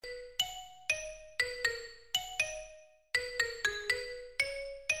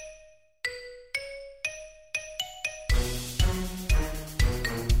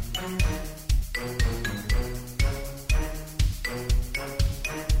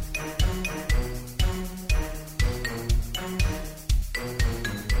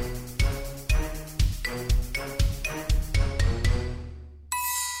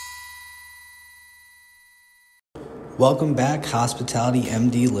Welcome back, Hospitality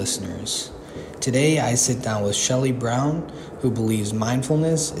MD listeners. Today I sit down with Shelly Brown, who believes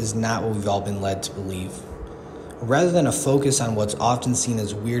mindfulness is not what we've all been led to believe. Rather than a focus on what's often seen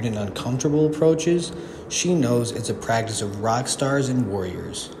as weird and uncomfortable approaches, she knows it's a practice of rock stars and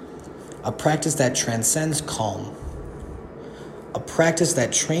warriors. A practice that transcends calm. A practice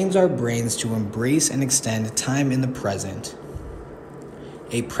that trains our brains to embrace and extend time in the present.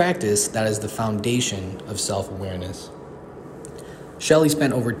 A practice that is the foundation of self-awareness. Shelly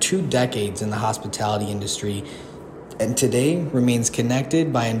spent over 2 decades in the hospitality industry and today remains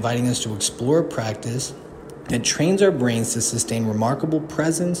connected by inviting us to explore a practice that trains our brains to sustain remarkable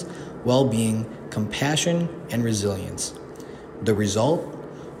presence, well-being, compassion, and resilience. The result?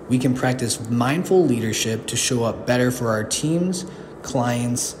 We can practice mindful leadership to show up better for our teams,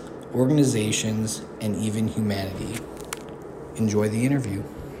 clients, organizations, and even humanity. Enjoy the interview.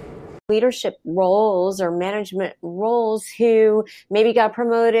 Leadership roles or management roles who maybe got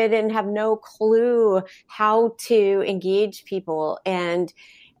promoted and have no clue how to engage people, and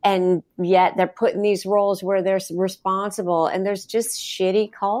yet they're put in these roles where they're responsible, and there's just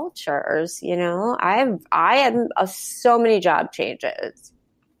shitty cultures. I had so many job changes.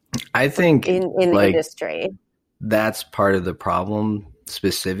 I think in industry, that's part of the problem.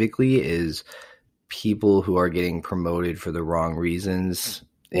 Specifically, is people who are getting promoted for the wrong reasons.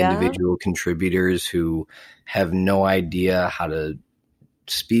 Individual contributors who have no idea how to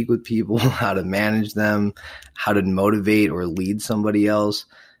speak with people, how to manage them, how to motivate or lead somebody else.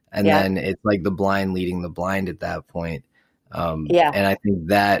 And then it's like the blind leading the blind at that point. And I think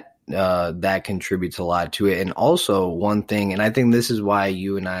that that contributes a lot to it. And also one thing, and I think this is why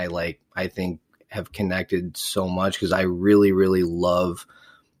you and I have connected so much, because I really, really love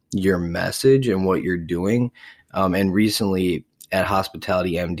your message and what you're doing. And recently at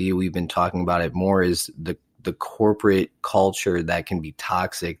Hospitality MD, we've been talking about it more, is the corporate culture that can be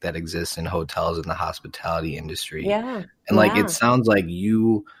toxic that exists in hotels in the hospitality industry. And it sounds like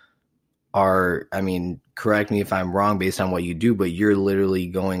you are, correct me if I'm wrong based on what you do, but you're literally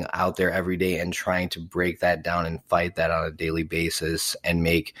going out there every day and trying to break that down and fight that on a daily basis and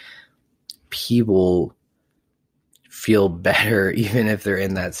make people feel better, even if they're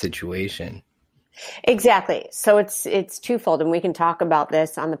in that situation. Exactly. So it's twofold, and we can talk about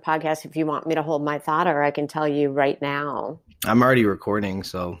this on the podcast if you want me to hold my thought, or I can tell you right now. I'm already recording,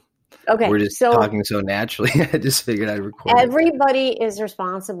 so okay. We're just talking so naturally. I just figured I'd record. Everybody is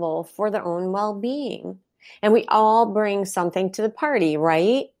responsible for their own well-being, and we all bring something to the party,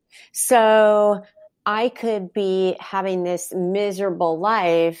 right? So I could be having this miserable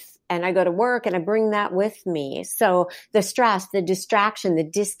life, and I go to work and I bring that with me. So the stress, the distraction, the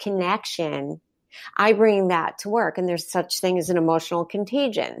disconnection, I bring that to work, and there's such thing as an emotional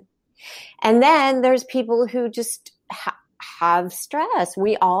contagion. And then there's people who just have stress.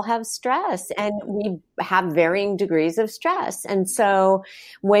 We all have stress, and we have varying degrees of stress. And so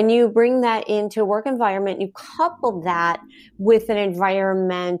when you bring that into a work environment, you couple that with an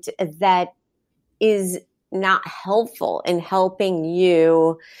environment that is not helpful in helping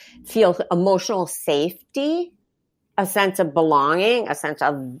you feel emotional safety, a sense of belonging, a sense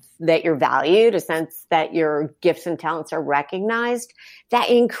of that you're valued, a sense that your gifts and talents are recognized, that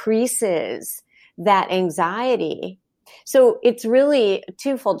increases that anxiety. So it's really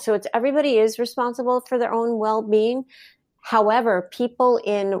twofold. So it's everybody is responsible for their own well-being. However, people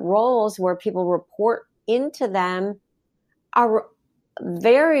in roles where people report into them are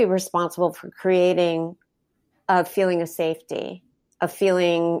very responsible for creating a feeling of safety, a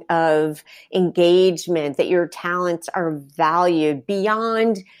feeling of engagement, that your talents are valued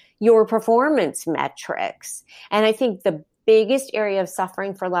beyond your performance metrics. And I think the biggest area of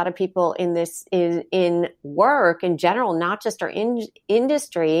suffering for a lot of people in this is in work in general, not just our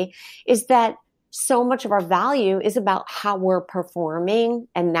industry, is that so much of our value is about how we're performing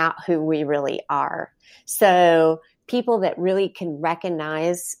and not who we really are. So people that really can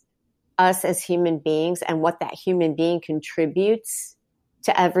recognize us as human beings and what that human being contributes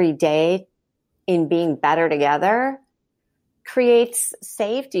to every day in being better together creates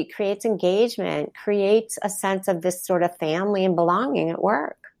safety, creates engagement, creates a sense of this sort of family and belonging at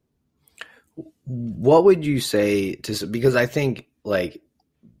work. What would you say to, because I think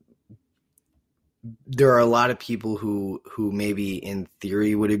there are a lot of people who maybe in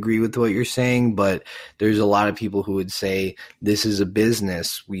theory would agree with what you're saying, but there's a lot of people who would say this is a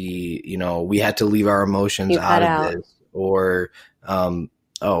business. We had to leave our emotions out of this. Or,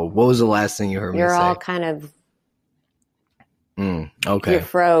 what was the last thing you heard me say? You're all kind of, okay. You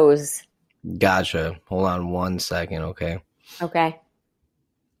froze. Gotcha. Hold on 1 second. Okay. Okay.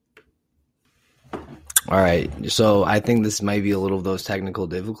 All right. So I think this might be a little of those technical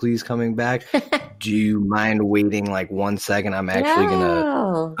difficulties coming back. Do you mind waiting like 1 second? I'm actually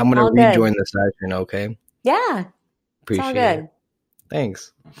No, I'm gonna all good. rejoin the session, okay? Yeah, it's all Appreciate it. good.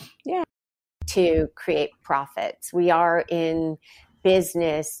 Thanks. Yeah. To create profits. We are in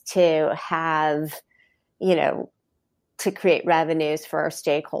business to have, to create revenues for our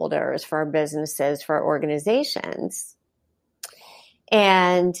stakeholders, for our businesses, for our organizations.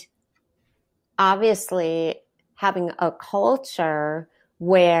 And obviously, having a culture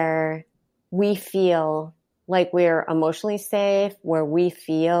where we feel like we're emotionally safe, where we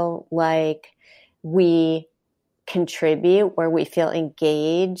feel like we contribute, where we feel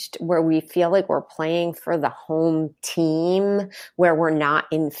engaged, where we feel like we're playing for the home team, where we're not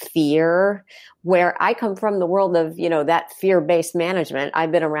in fear, where I come from the world of, that fear-based management.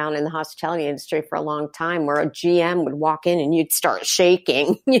 I've been around in the hospitality industry for a long time where a GM would walk in and you'd start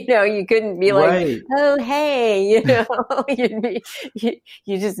shaking. You couldn't be like, Right. oh, hey,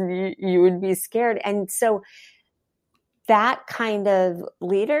 you would be scared. And so that kind of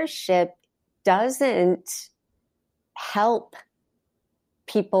leadership doesn't help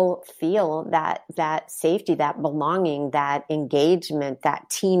people feel that safety, that belonging, that engagement, that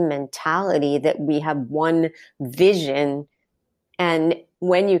team mentality, that we have one vision. And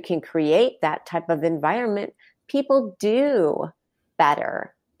when you can create that type of environment, people do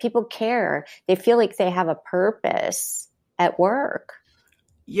better. People care. They feel like they have a purpose at work.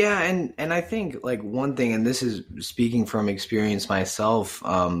 Yeah, and I think like one thing, and this is speaking from experience myself,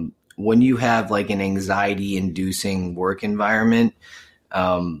 when you have like an anxiety-inducing work environment,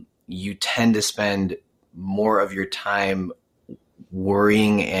 you tend to spend more of your time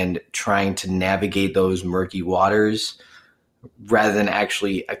worrying and trying to navigate those murky waters rather than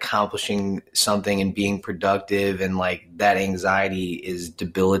actually accomplishing something and being productive. And like that anxiety is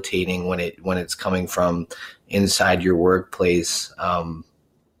debilitating when it's coming from inside your workplace.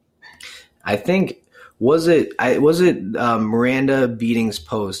 I think was it Miranda Beating's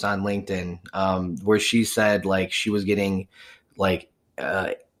post on LinkedIn where she said like she was getting like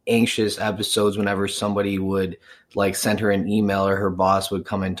anxious episodes whenever somebody would like send her an email or her boss would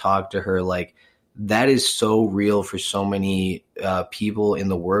come and talk to her. Like that is so real for so many people in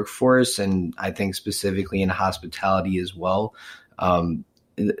the workforce, and I think specifically in hospitality as well,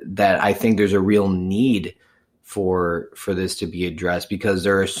 that I think there's a real need for this to be addressed, because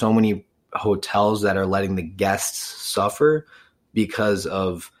there are so many hotels that are letting the guests suffer because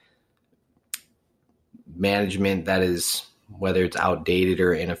of management that is, whether it's outdated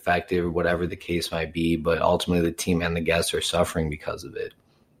or ineffective or whatever the case might be, but ultimately the team and the guests are suffering because of it.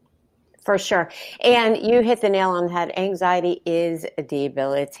 For sure. And you hit the nail on the head. Anxiety is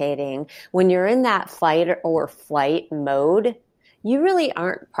debilitating. When you're in that fight or flight mode, you really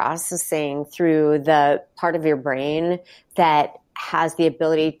aren't processing through the part of your brain that has the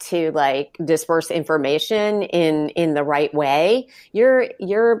ability to like disperse information in the right way.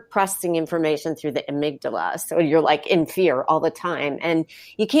 You're processing information through the amygdala. So you're like in fear all the time, and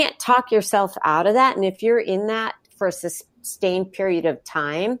you can't talk yourself out of that. And if you're in that for a sustained period of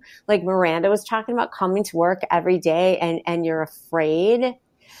time, like Miranda was talking about, coming to work every day and you're afraid,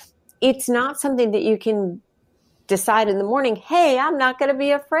 it's not something that you can decide in the morning, hey, I'm not going to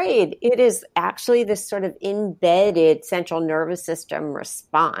be afraid. It is actually this sort of embedded central nervous system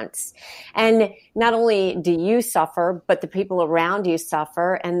response. And not only do you suffer, but the people around you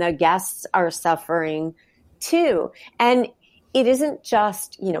suffer, and the guests are suffering too. And it isn't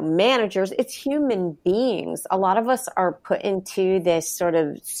just, managers, it's human beings. A lot of us are put into this sort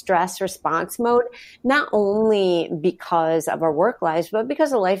of stress response mode, not only because of our work lives, but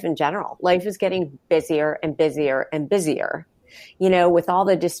because of life in general. Life is getting busier and busier and busier, with all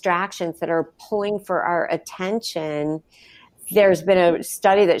the distractions that are pulling for our attention. There's been a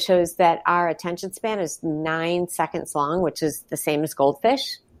study that shows that our attention span is 9 seconds long, which is the same as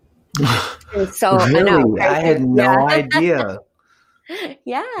goldfish. So really? I know, I had no idea.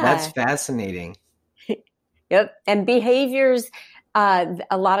 Yeah. That's fascinating. Yep. And behaviors, a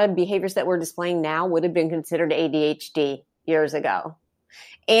lot of behaviors that we're displaying now would have been considered ADHD years ago.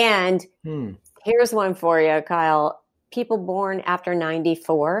 And here's one for you, Kyle. People born after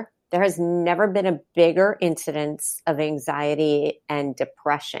 94, there has never been a bigger incidence of anxiety and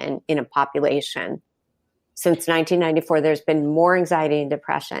depression in a population. Since 1994, there's been more anxiety and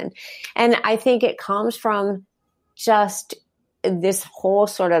depression. And I think it comes from just this whole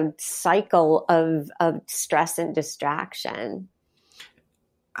sort of cycle of stress and distraction.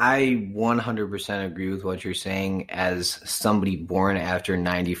 I 100% agree with what you're saying. As somebody born after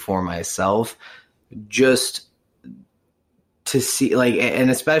 94 myself, just to see, like, and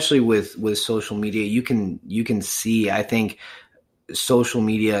especially with social media, you can see, I think social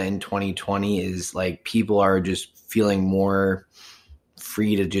media in 2020 is like people are just feeling more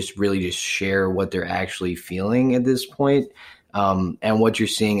free to just really just share what they're actually feeling at this point. And what you're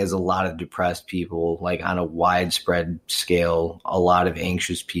seeing is a lot of depressed people, like on a widespread scale, a lot of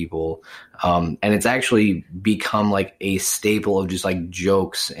anxious people. And it's actually become like a staple of just like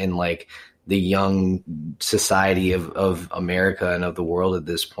jokes in like the young society of America and of the world at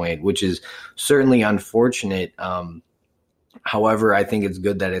this point, which is certainly unfortunate. However, I think it's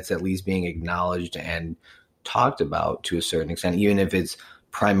good that it's at least being acknowledged and talked about to a certain extent, even if it's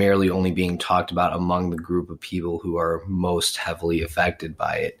primarily only being talked about among the group of people who are most heavily affected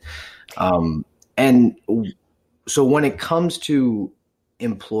by it. And so when it comes to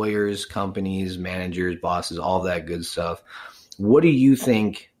employers, companies, managers, bosses, all that good stuff, what do you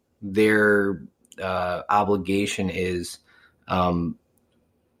think their obligation is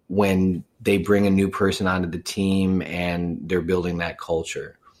when they bring a new person onto the team and they're building that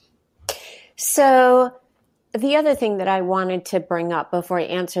culture? So the other thing that I wanted to bring up before I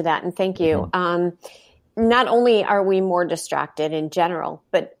answer that, and thank you, not only are we more distracted in general,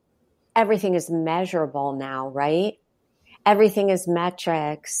 but everything is measurable now, right? Everything is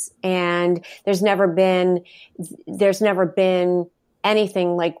metrics, and there's never been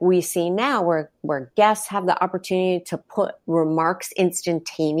anything like we see now where guests have the opportunity to put remarks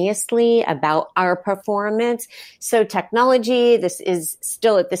instantaneously about our performance. So technology, this is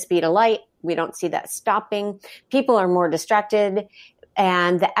still at the speed of light. We don't see that stopping. People are more distracted,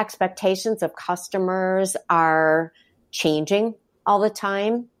 and the expectations of customers are changing all the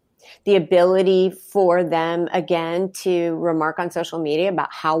time. The ability for them, again, to remark on social media about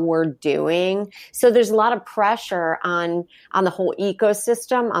how we're doing. So there's a lot of pressure on the whole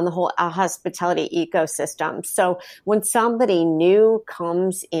ecosystem, on the whole hospitality ecosystem. So when somebody new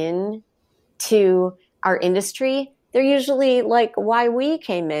comes in to our industry, they're usually like why we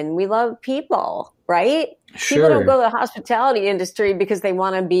came in. We love people, right? Sure. People don't go to the hospitality industry because they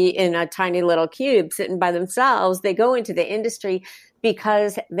want to be in a tiny little cube sitting by themselves. They go into the industry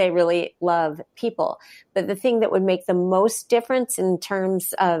because they really love people. But the thing that would make the most difference in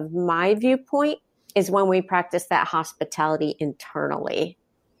terms of my viewpoint is when we practice that hospitality internally.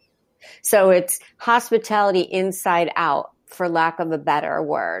 So it's hospitality inside out, for lack of a better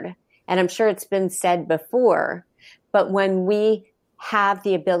word. And I'm sure it's been said before, but when we have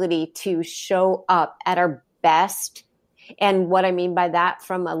the ability to show up at our best, and what I mean by that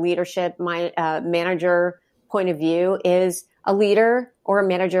from a leadership manager point of view is a leader or a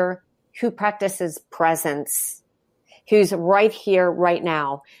manager who practices presence, who's right here, right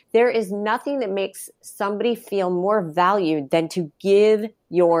now. There is nothing that makes somebody feel more valued than to give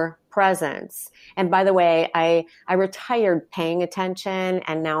your presence. And by the way, I retired paying attention,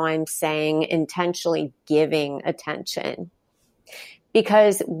 and now I'm saying intentionally giving attention.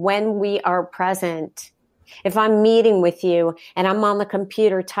 Because when we are present, if I'm meeting with you and I'm on the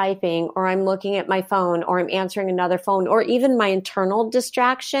computer typing, or I'm looking at my phone, or I'm answering another phone, or even my internal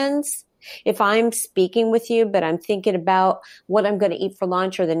distractions, if I'm speaking with you, but I'm thinking about what I'm going to eat for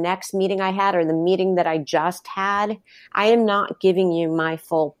lunch, or the next meeting I had, or the meeting that I just had, I am not giving you my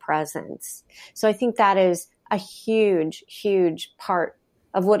full presence. So I think that is a huge, huge part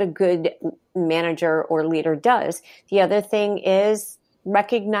of what a good manager or leader does. The other thing is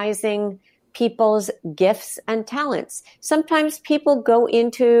recognizing people's gifts and talents. Sometimes people go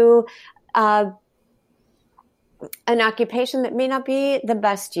into an occupation that may not be the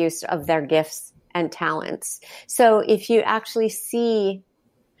best use of their gifts and talents. So if you actually see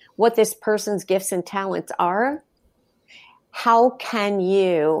what this person's gifts and talents are, how can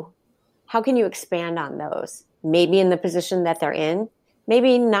you expand on those? Maybe in the position that they're in,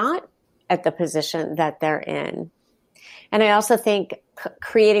 maybe not at the position that they're in. And I also think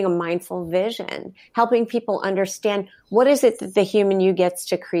creating a mindful vision, helping people understand what is it that the human you gets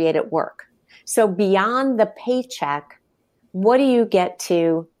to create at work. So beyond the paycheck, what do you get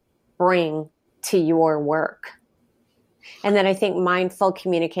to bring to your work? And then I think mindful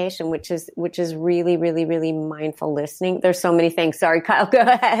communication, which is really, really, really mindful listening. There's so many things. Sorry, Kyle, go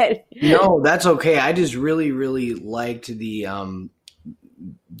ahead. No, that's okay. I just really, really liked the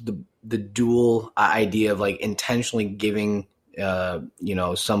dual idea of like intentionally giving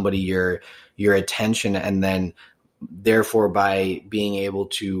somebody your attention, and then therefore by being able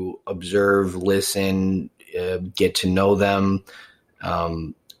to observe, listen, get to know them,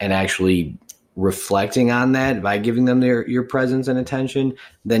 and actually reflecting on that by giving them your presence and attention,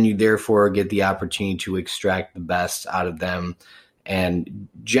 then you therefore get the opportunity to extract the best out of them. And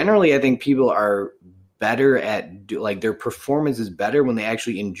generally, I think people are better at like their performance is better when they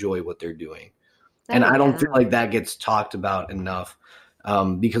actually enjoy what they're doing. And I don't feel like that gets talked about enough,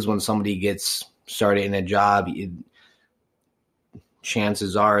 because when somebody gets started in a job,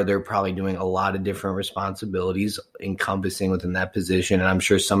 chances are they're probably doing a lot of different responsibilities encompassing within that position. And I'm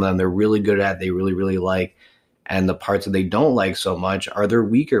sure some of them they're really good at, they really, really like. And the parts that they don't like so much are their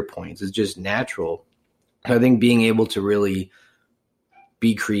weaker points. It's just natural. I think being able to really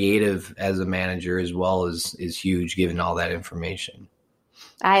be creative as a manager as well is huge, given all that information.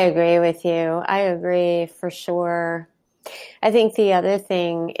 I agree with you. I agree for sure. I think the other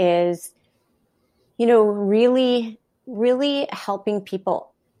thing is, really helping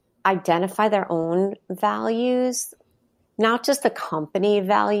people identify their own values, not just the company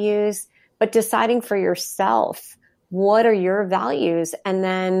values, but deciding for yourself, what are your values? And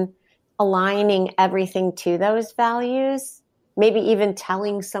then aligning everything to those values, maybe even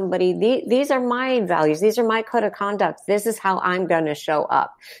telling somebody, these are my values. These are my code of conduct. This is how I'm going to show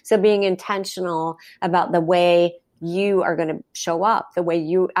up. So being intentional about the way you are going to show up,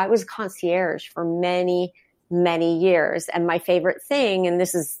 I was concierge for many, many years. And my favorite thing, and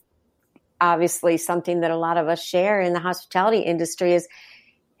this is obviously something that a lot of us share in the hospitality industry, is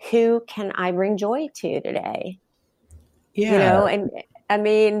who can I bring joy to today? Yeah. And I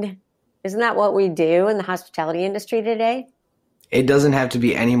mean, isn't that what we do in the hospitality industry today? It doesn't have to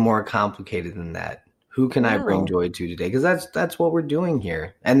be any more complicated than that. Who can I bring joy to today? Because that's what we're doing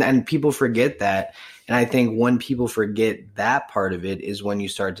here. And people forget that. And I think when people forget that part of it is when you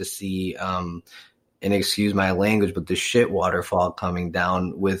start to see, and excuse my language, but the shit waterfall coming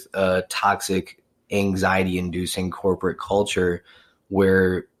down with a toxic, anxiety-inducing corporate culture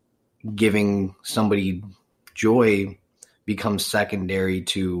where giving somebody joy becomes secondary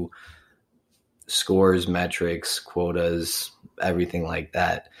to scores, metrics, quotas, everything like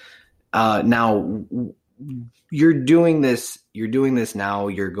that. Now you're doing this now.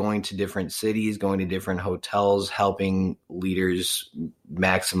 You're going to different cities, going to different hotels, helping leaders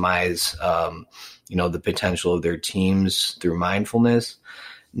maximize, the potential of their teams through mindfulness.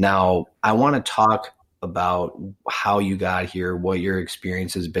 Now I want to talk about how you got here, what your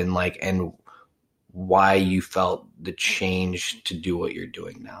experience has been like, and why you felt the change to do what you're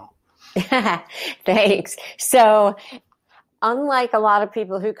doing now. Thanks. So unlike a lot of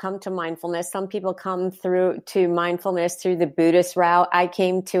people who come to mindfulness, some people come to mindfulness through the Buddhist route. I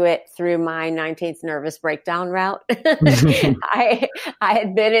came to it through my 19th nervous breakdown route. I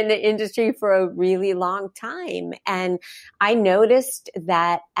had been in the industry for a really long time. And I noticed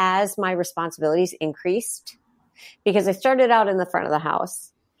that as my responsibilities increased, because I started out in the front of the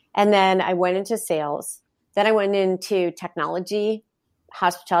house, and then I went into sales, then I went into technology,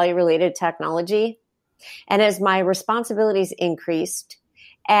 hospitality related technology. And as my responsibilities increased,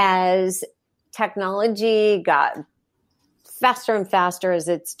 as technology got faster and faster as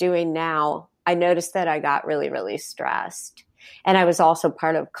it's doing now, I noticed that I got really, really stressed. And I was also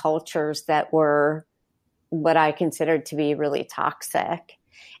part of cultures that were what I considered to be really toxic.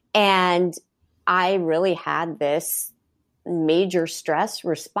 And I really had this major stress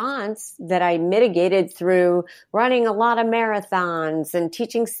response that I mitigated through running a lot of marathons and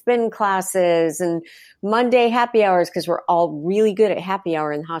teaching spin classes and Monday happy hours, because we're all really good at happy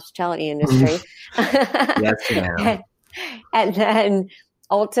hour in the hospitality industry. Yes, ma'am. And then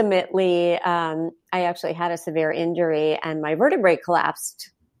ultimately, I actually had a severe injury and my vertebrae collapsed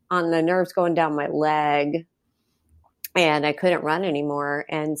on the nerves going down my leg, and I couldn't run anymore.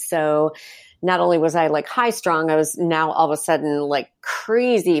 And so not only was I like high strung, I was now all of a sudden like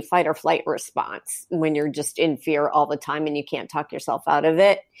crazy fight or flight response when you're just in fear all the time and you can't talk yourself out of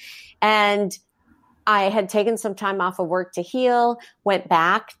it. And I had taken some time off of work to heal, went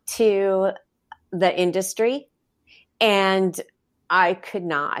back to the industry, and I could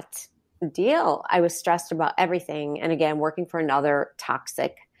not deal. I was stressed about everything. And again, working for another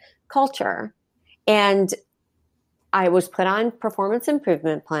toxic culture. And I was put on performance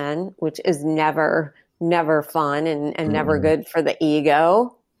improvement plan, which is never fun and never good for the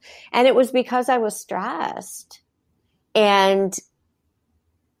ego. And it was because I was stressed. And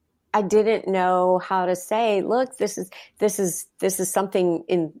I didn't know how to say, look, this is something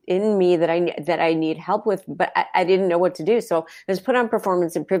in me that I need help with, but I didn't know what to do. So I was put on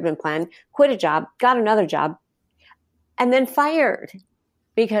performance improvement plan, quit a job, got another job, and then fired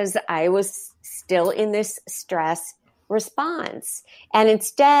because I was still in this stress response. And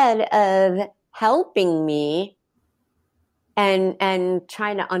instead of helping me and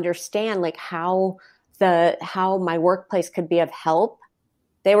trying to understand like how my workplace could be of help,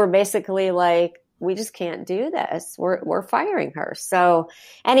 they were basically like, we just can't do this. We're firing her. So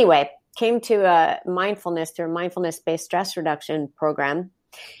anyway, came to a mindfulness through a mindfulness-based stress reduction program.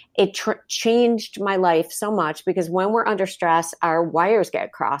 It changed my life so much because when we're under stress, our wires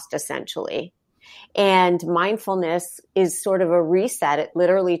get crossed essentially. And mindfulness is sort of a reset. It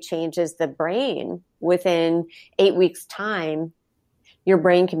literally changes the brain. Within 8 weeks' time, your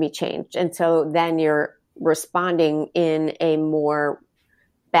brain can be changed. And so then you're responding in a more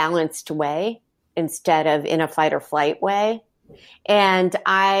balanced way instead of in a fight or flight way. And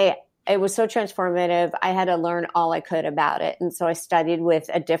it was so transformative. I had to learn all I could about it. And so I studied with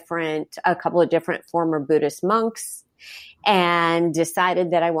a couple of different former Buddhist monks and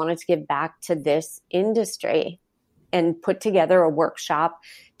decided that I wanted to give back to this industry and put together a workshop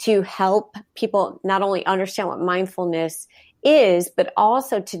to help people not only understand what mindfulness is, but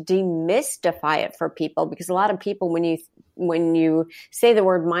also to demystify it for people. Because a lot of people, when you say the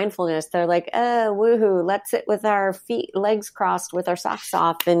word mindfulness, they're like, oh, woohoo, let's sit with our legs crossed with our socks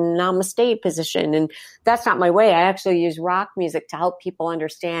off in namaste position. And that's not my way. I actually use rock music to help people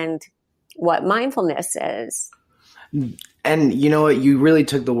understand what mindfulness is. And you know what? You really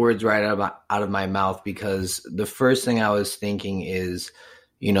took the words right out of my mouth, because the first thing I was thinking is,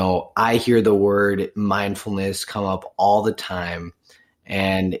 I hear the word mindfulness come up all the time,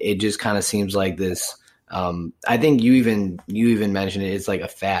 and it just kind of seems like this. I think you even mentioned it. It's like a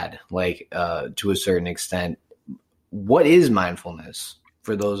fad, to a certain extent. What is mindfulness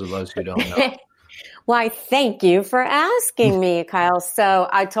for those of us who don't know? Why, thank you for asking me, Kyle. So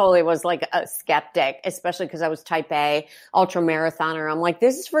I totally was like a skeptic, especially because I was type A, ultra marathoner. I'm like,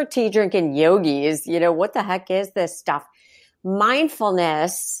 this is for tea drinking yogis. What the heck is this stuff?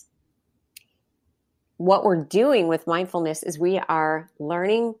 Mindfulness, what we're doing with mindfulness is we are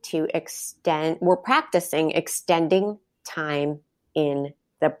learning to we're practicing extending time in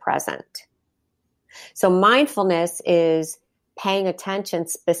the present. So mindfulness is paying attention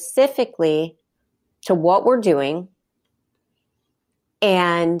specifically to what we're doing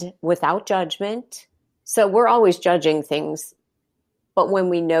and without judgment. So we're always judging things, but when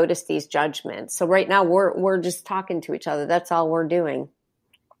we notice these judgments, so right now we're just talking to each other. That's all we're doing.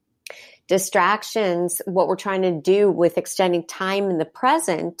 Distractions, what we're trying to do with extending time in the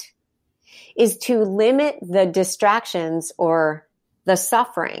present is to limit the distractions or the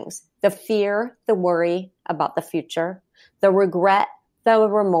sufferings, the fear, the worry about the future, the regret, the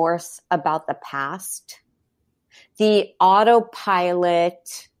remorse about the past, the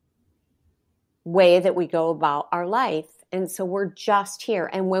autopilot way that we go about our life. And so we're just here.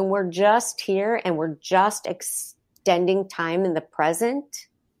 And when we're just here and we're just extending time in the present,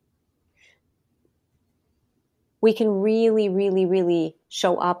 we can really, really, really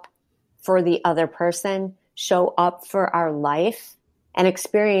show up for the other person, show up for our life, and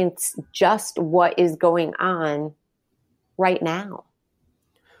experience just what is going on right now.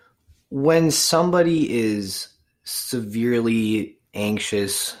 When somebody is severely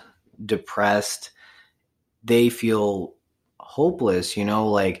anxious, depressed, they feel hopeless, looking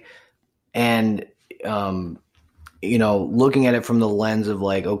at it from the lens of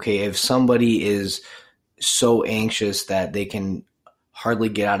okay, if somebody is so anxious that they can hardly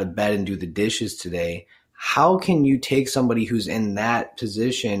get out of bed and do the dishes today, how can you take somebody who's in that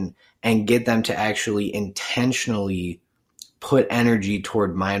position and get them to actually intentionally put energy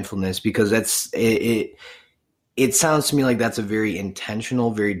toward mindfulness? Because it sounds to me like that's a very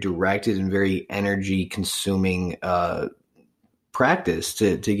intentional, very directed, and very energy consuming practice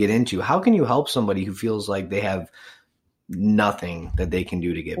to get into. How can you help somebody who feels like they have nothing that they can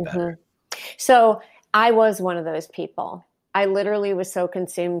do to get better? So I was one of those people. I literally was so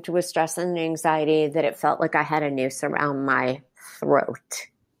consumed with stress and anxiety that it felt like I had a noose around my throat.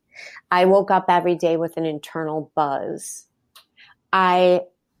 I woke up every day with an internal buzz. I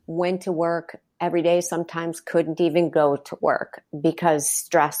went to work every day, sometimes couldn't even go to work because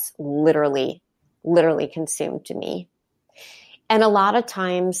stress literally consumed me. And a lot of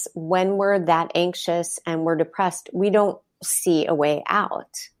times when we're that anxious and we're depressed, we don't see a way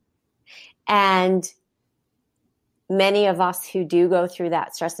out. And many of us who do go through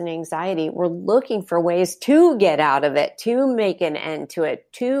that stress and anxiety, we're looking for ways to get out of it, to make an end to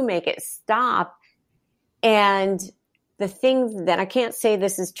it, to make it stop. And the thing that I can't say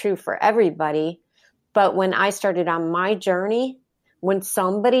this is true for everybody, but when I started on my journey, when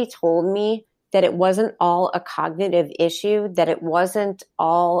somebody told me that it wasn't all a cognitive issue, that it wasn't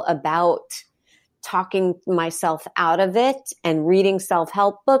all about talking myself out of it and reading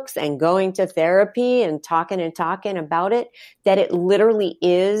self-help books and going to therapy and talking about it, that it literally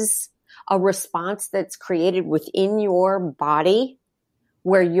is a response that's created within your body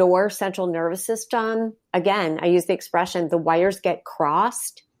where your central nervous system, again, I use the expression, the wires get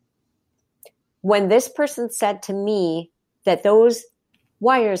crossed. When this person said to me that those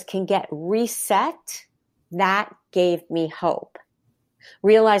wires can get reset, that gave me hope.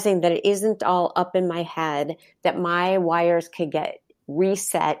 Realizing that it isn't all up in my head, that my wires could get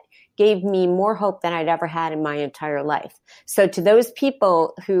reset, gave me more hope than I'd ever had in my entire life. So to those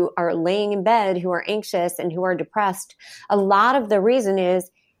people who are laying in bed, who are anxious and who are depressed, a lot of the reason is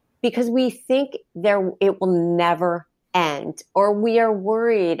because we think it will never end, or we are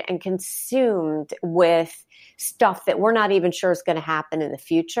worried and consumed with stuff that we're not even sure is going to happen in the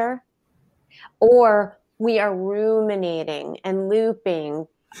future, or we are ruminating and looping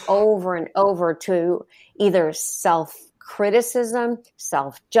over and over to either self-criticism,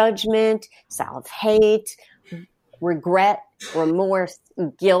 self-judgment, self-hate, regret, remorse,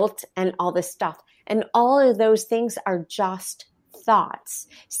 guilt, and all this stuff. And all of those things are just thoughts.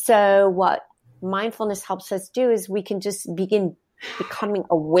 So what mindfulness helps us do is we can just begin becoming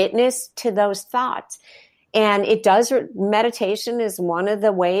a witness to those thoughts. And it does, meditation is one of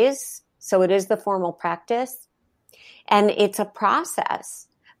the ways. So it is the formal practice, and it's a process.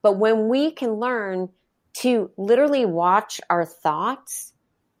 But when we can learn to literally watch our thoughts,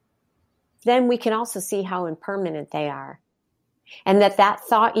 then we can also see how impermanent they are. And that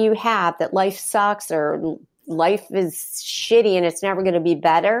thought you have that life sucks or life is shitty and it's never going to be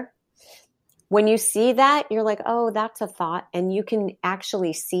better. When you see that, you're like, oh, that's a thought. And you can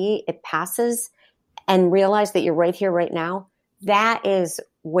actually see it passes and realize that you're right here, right now. That is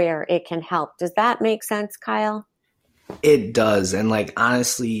where it can help. Does that make sense, Kyle? It does. And like,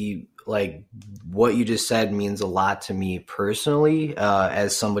 honestly, like what you just said means a lot to me personally.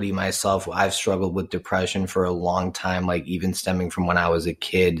 As somebody myself, I've struggled with depression for a long time, like even stemming from when I was a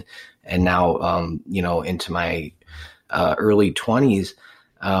kid and now, into my early 20s.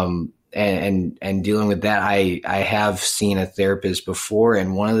 And dealing with that, I have seen a therapist before.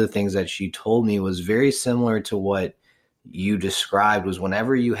 And one of the things that she told me was very similar to what you described, was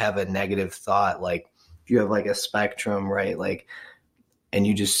whenever you have a negative thought, like if you have like a spectrum, right? Like, and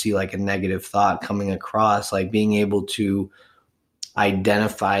you just see like a negative thought coming across, like being able to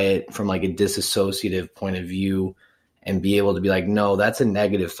identify it from like a disassociative point of view and be able to be like, no, that's a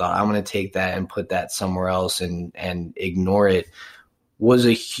negative thought. I'm going to take that and put that somewhere else and ignore it, was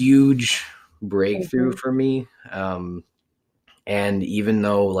a huge breakthrough for me. And even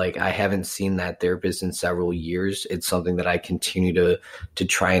though like I haven't seen that therapist in several years, it's something that I continue to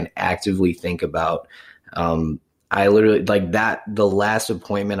try and actively think about. I literally like that. The last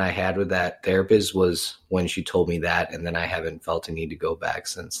appointment I had with that therapist was when she told me that. And then I haven't felt a need to go back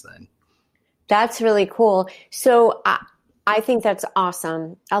since then. That's really cool. So I think that's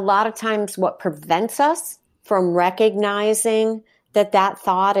awesome. A lot of times what prevents us from recognizing that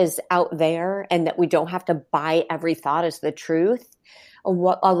thought is out there and that we don't have to buy every thought as the truth. A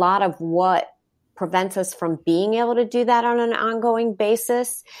lot of what prevents us from being able to do that on an ongoing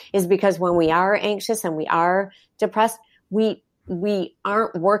basis is because when we are anxious and we are depressed, we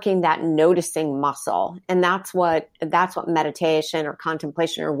aren't working that noticing muscle. And that's what meditation or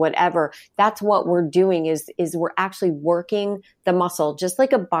contemplation or whatever, that's what we're doing is we're actually working the muscle. Just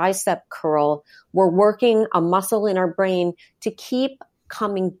like a bicep curl, we're working a muscle in our brain to keep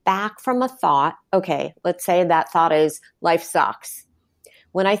coming back from a thought. Okay, let's say that thought is life sucks.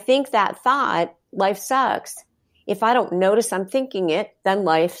 When I think that thought, life sucks, if I don't notice I'm thinking it, then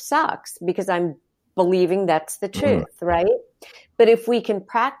life sucks because I'm believing that's the truth, right? But if we can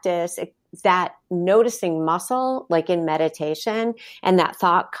practice that noticing muscle, like in meditation, and that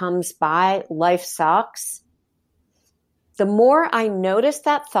thought comes by, life sucks, the more I notice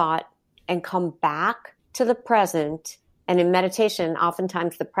that thought and come back to the present, and in meditation,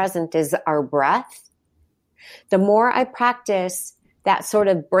 oftentimes the present is our breath, the more I practice that sort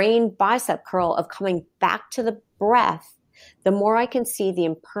of brain bicep curl of coming back to the breath, the more I can see the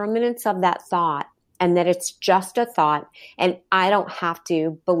impermanence of that thought and that it's just a thought and I don't have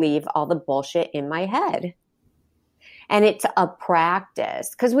to believe all the bullshit in my head. And it's a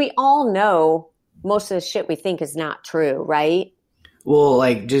practice because we all know most of the shit we think is not true, right? Well,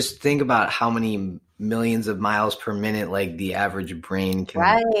 like just think about how many millions of miles per minute, like the average brain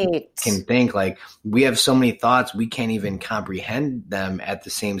can think. Like we have so many thoughts, we can't even comprehend them at the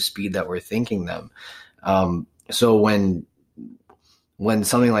same speed that we're thinking them. So when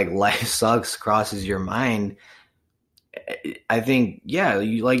something like life sucks crosses your mind, I think, yeah,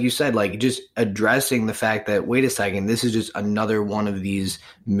 like you said, like just addressing the fact that, wait a second, this is just another one of these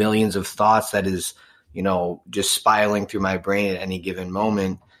millions of thoughts that is, just spiraling through my brain at any given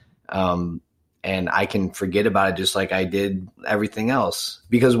moment. And I can forget about it just like I did everything else.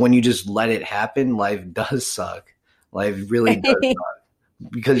 Because when you just let it happen, life does suck. Life really does suck.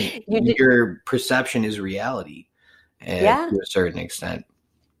 because your perception is reality to a certain extent.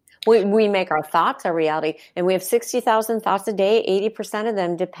 We make our thoughts our reality, and we have 60,000 thoughts a day. 80% of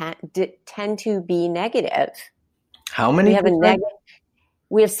them tend to be negative. How many?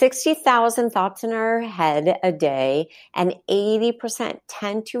 We have 60,000 thoughts in our head a day, and 80%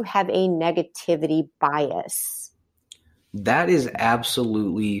 tend to have a negativity bias. That is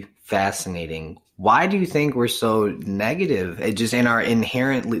absolutely fascinating. Why do you think we're so negative? It just in our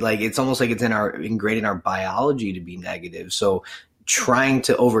inherently, like, it's almost like it's ingrained in our biology to be negative. So trying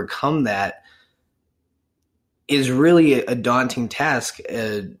to overcome that is really a daunting task.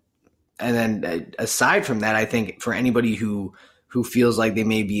 And then aside from that, I think for anybody who feels like they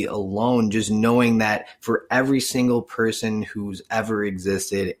may be alone, just knowing that for every single person who's ever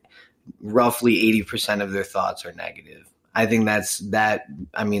existed, roughly 80% of their thoughts are negative. I think that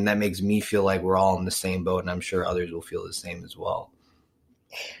makes me feel like we're all in the same boat, and I'm sure others will feel the same as well.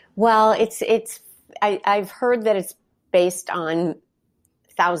 Well, I've heard that it's based on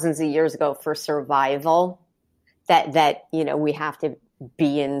thousands of years ago for survival, that we have to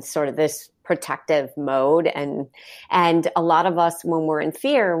be in sort of this protective mode, and a lot of us, when we're in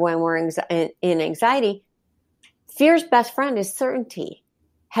fear, when we're in anxiety, fear's best friend is certainty.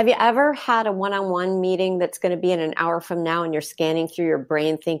 Have you ever had a one-on-one meeting that's going to be in an hour from now, and you're scanning through your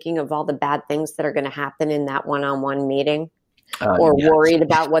brain thinking of all the bad things that are going to happen in that one-on-one meeting? Or yes. Worried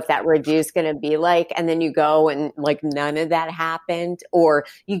about what that review is going to be like, and then you go and like none of that happened? Or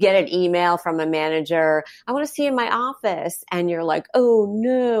you get an email from a manager, I want to see you in my office, and you're like, oh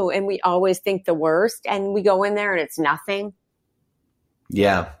no, and we always think the worst, and we go in there and it's nothing.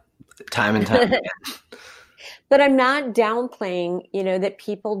 Yeah, time and time again. But I'm not downplaying, that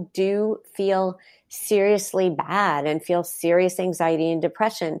people do feel seriously bad and feel serious anxiety and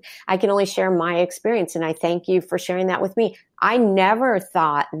depression. I can only share my experience, and I thank you for sharing that with me. I never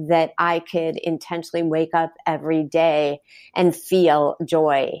thought that I could intentionally wake up every day and feel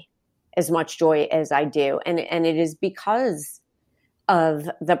joy, as much joy as I do. And it is because of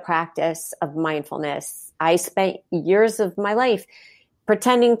the practice of mindfulness. I spent years of my life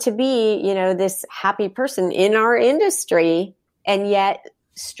pretending to be, this happy person in our industry, and yet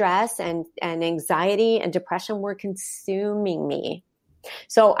stress and anxiety and depression were consuming me.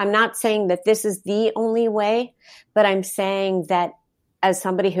 So I'm not saying that this is the only way, but I'm saying that as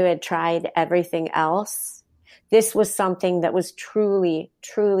somebody who had tried everything else, this was something that was truly,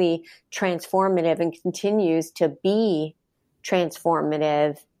 truly transformative and continues to be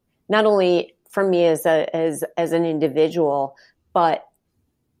transformative, not only for me as an individual, but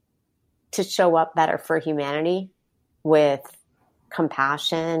to show up better for humanity with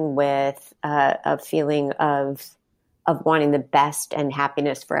compassion, with a feeling of wanting the best and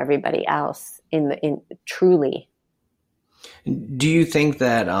happiness for everybody else in truly. Do you think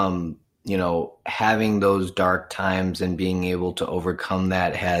that, having those dark times and being able to overcome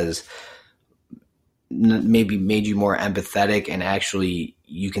that has maybe made you more empathetic, and actually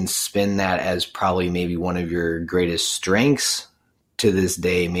you can spin that as probably maybe one of your greatest strengths to this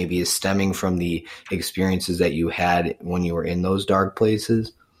day, maybe is stemming from the experiences that you had when you were in those dark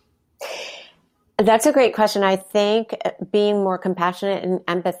places? That's a great question. I think being more compassionate and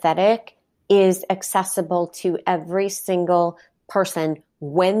empathetic is accessible to every single person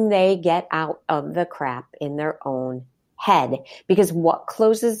when they get out of the crap in their own head. Because what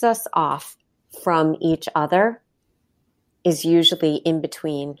closes us off from each other is usually in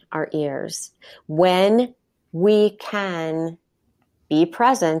between our ears. When we can be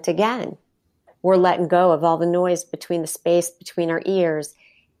present again, we're letting go of all the noise between the space between our ears.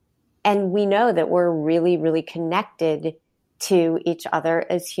 And we know that we're really, really connected to each other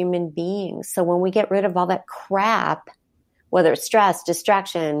as human beings. So when we get rid of all that crap, whether it's stress,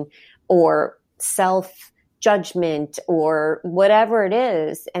 distraction, or self-judgment, or whatever it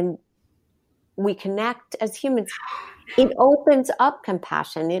is, and we connect as humans, it opens up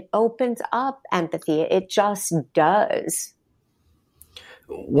compassion. It opens up empathy. It just does.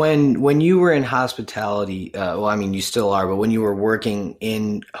 When you were in hospitality, you still are, but when you were working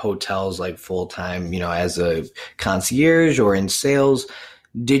in hotels like full time, as a concierge or in sales,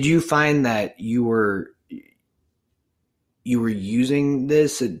 did you find that you were using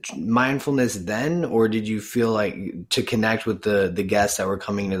this mindfulness then, or did you feel like to connect with the guests that were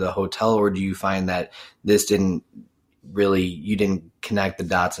coming to the hotel, or do you find that you didn't connect the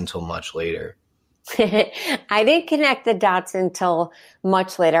dots until much later? I didn't connect the dots until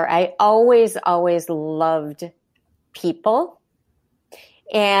much later. I always loved people,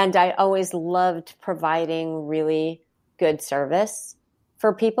 and I always loved providing really good service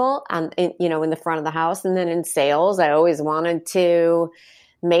for people, in the front of the house. And then in sales, I always wanted to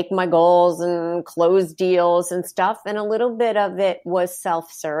make my goals and close deals and stuff. And a little bit of it was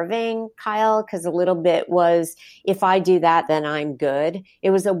self-serving, Kyle, because a little bit was, if I do that, then I'm good.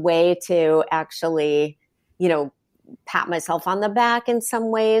 It was a way to actually, pat myself on the back in some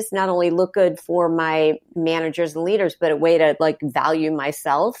ways, not only look good for my managers and leaders, but a way to value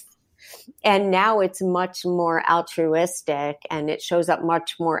myself. And now it's much more altruistic, and it shows up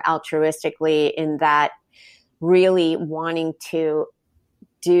much more altruistically in that really wanting to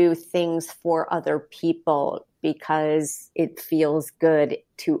do things for other people because it feels good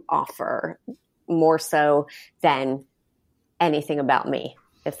to offer, more so than anything about me,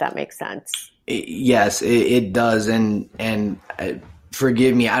 if that makes sense. Yes, it does. And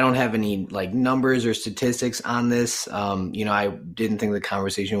forgive me, I don't have any numbers or statistics on this. I didn't think the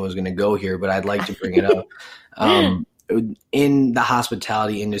conversation was going to go here, but I'd like to bring it up. In the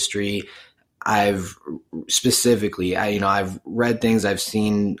hospitality industry, I've read things, I've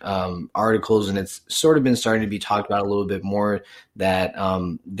seen articles, and it's sort of been starting to be talked about a little bit more that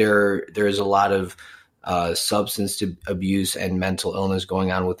there's a lot of substance abuse and mental illness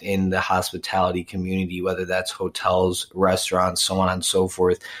going on within the hospitality community, whether that's hotels, restaurants, so on and so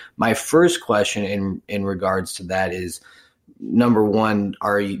forth. My first question in regards to that is, number one,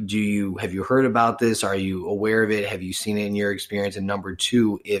 have you heard about this? Are you aware of it? Have you seen it in your experience? And number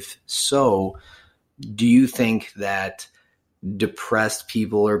two, if so, do you think that depressed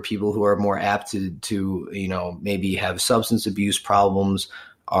people or people who are more apt to maybe have substance abuse problems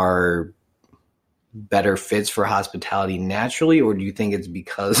are better fits for hospitality naturally? Or do you think it's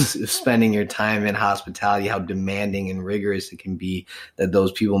because of spending your time in hospitality, how demanding and rigorous it can be, that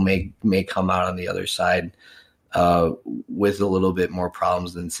those people may come out on the other side with a little bit more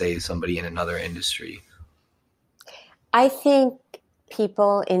problems than, say, somebody in another industry? I think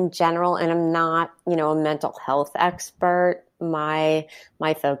people in general, and I'm not, a mental health expert. My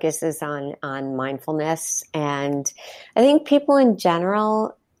focus is on mindfulness, and I think people in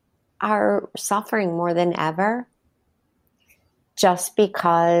general are suffering more than ever, just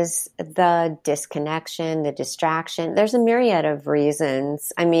because the disconnection, the distraction, there's a myriad of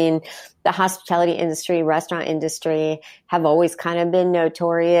reasons. I mean, the hospitality industry, restaurant industry have always kind of been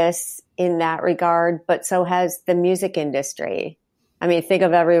notorious in that regard, but so has the music industry. I mean, think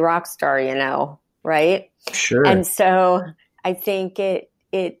of every rock star, right? Sure. And so I think I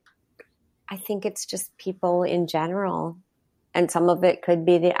think it's just people in general. And some of it could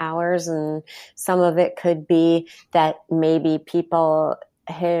be the hours, and some of it could be that maybe people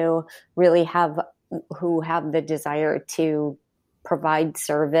who have the desire to provide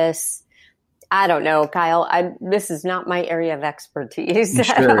service. I don't know, Kyle. This is not my area of expertise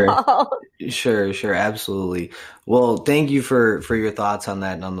at all. Sure, absolutely. Well, thank you for your thoughts on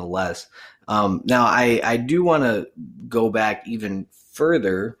that nonetheless. Now, I do want to go back even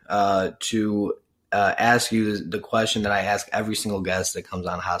further to ask you the question that I ask every single guest that comes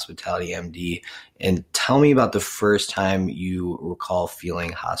on Hospitality MD, and tell me about the first time you recall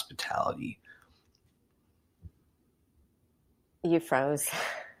feeling hospitality. You froze.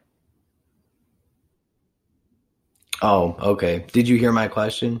 Oh, okay. Did you hear my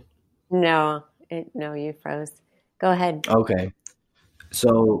question? No, you froze. Go ahead. Okay.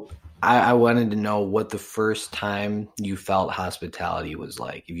 So I wanted to know what the first time you felt hospitality was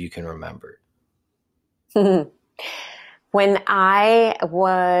like, if you can remember. When I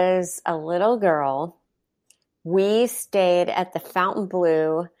was a little girl, we stayed at the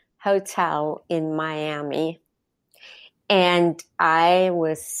Fontainebleau Hotel in Miami, and I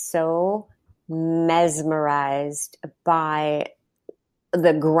was so mesmerized by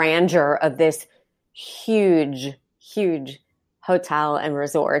the grandeur of this huge, huge hotel and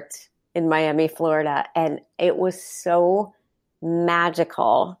resort in Miami, Florida. And it was so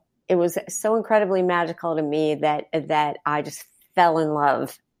magical. It was so incredibly magical to me that I just fell in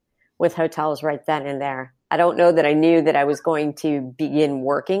love with hotels right then and there. I don't know that I knew that I was going to begin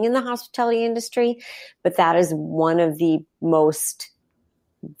working in the hospitality industry, but that is one of the most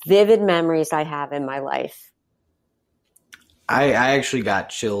vivid memories I have in my life. I actually got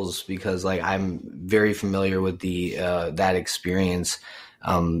chills because I'm very familiar with that experience.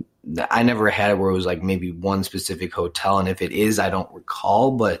 I never had it where it was maybe one specific hotel, and if it is, I don't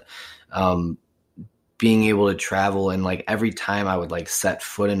recall, but being able to travel and every time I would set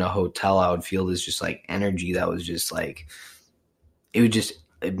foot in a hotel, I would feel this just energy that was just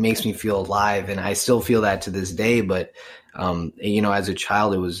it makes me feel alive, and I still feel that to this day. But as a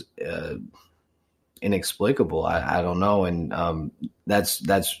child, it was inexplicable. I don't know, and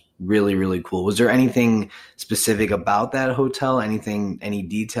that's really, really cool. Was there anything specific about that hotel? Any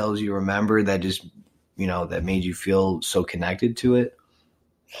details you remember that just, that made you feel so connected to it?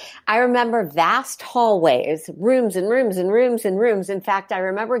 I remember vast hallways, rooms and rooms and rooms and rooms. In fact, I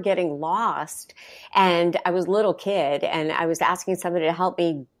remember getting lost, and I was a little kid, and I was asking somebody to help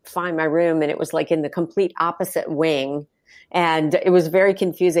me find my room, and it was like in the complete opposite wing. And it was very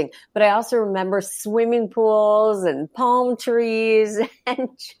confusing. But I also remember swimming pools and palm trees and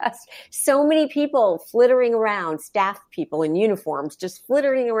just so many people flittering around, staff people in uniforms, just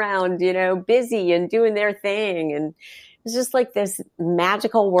flittering around, busy and doing their thing. And it's just like this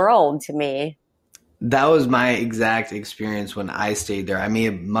magical world to me. That was my exact experience when I stayed there. I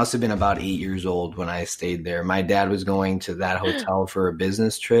must have been about 8 years old when I stayed there. My dad was going to that hotel for a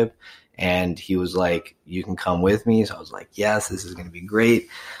business trip, and he was like, "You can come with me." So I was like, "Yes, this is going to be great."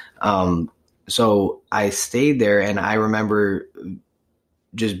 So I stayed there, and I remember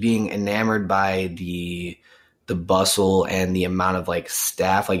just being enamored by the bustle and the amount of like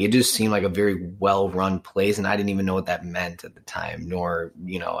staff. Like, it just seemed like a very well run place, and I didn't even know what that meant at the time, nor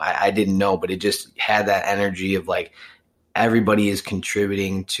I didn't know, but it just had that energy of like everybody is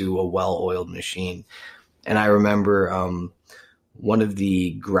contributing to a well-oiled machine. And I remember one of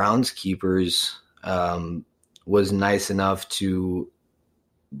the groundskeepers was nice enough to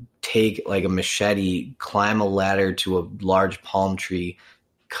take like a machete, climb a ladder to a large palm tree,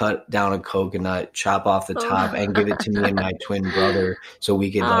 cut down a coconut, chop off the top, and give it to me and my twin brother so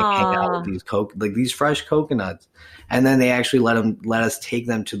we could like hang out with these fresh coconuts. And then they actually let us take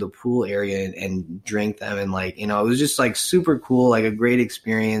them to the pool area and drink them, and it was just like super cool, like a great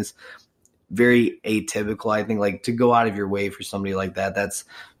experience. Very atypical, I think, like to go out of your way for somebody like that. That's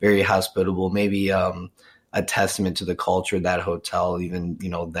very hospitable. Maybe a testament to the culture of that hotel, even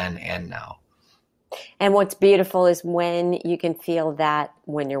then and now. And what's beautiful is when you can feel that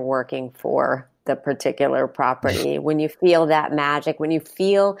when you're working for the particular property, when you feel that magic, when you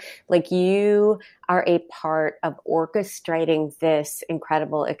feel like you are a part of orchestrating this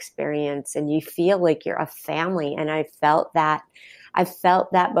incredible experience, and you feel like you're a family. And I felt that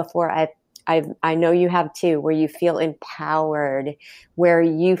before. I know you have too, where you feel empowered, where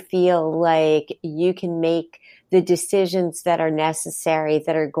you feel like you can make the decisions that are necessary,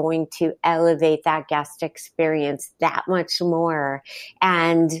 that are going to elevate that guest experience that much more.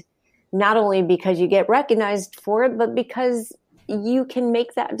 And not only because you get recognized for it, but because you can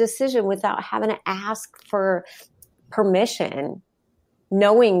make that decision without having to ask for permission,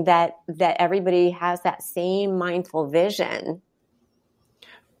 knowing that everybody has that same mindful vision.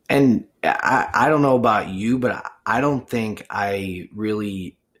 And I don't know about you, but I don't think I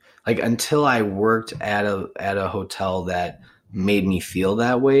really, like, until I worked at a hotel that made me feel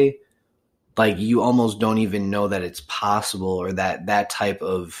that way, like, you almost don't even know that it's possible, or that type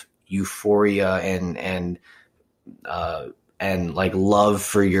of euphoria and like love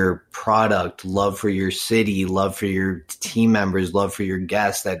for your product, love for your city, love for your team members, love for your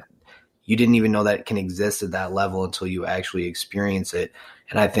guests, that you didn't even know that can exist at that level until you actually experience it.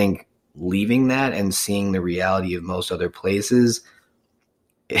 And I think leaving that and seeing the reality of most other places,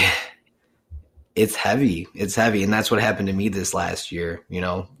 it's heavy. It's heavy. And that's what happened to me this last year.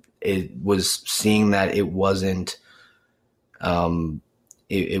 It was seeing that it wasn't,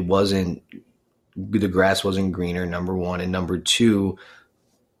 it wasn't, the grass wasn't greener, number one. And number two,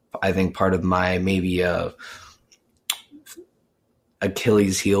 I think part of my maybe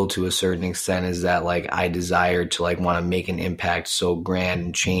Achilles heel to a certain extent is that, like, I desire to like want to make an impact so grand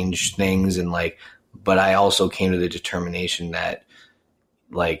and change things, and like, but I also came to the determination that,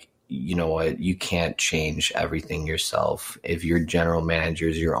 like, you know what, you can't change everything yourself. If your general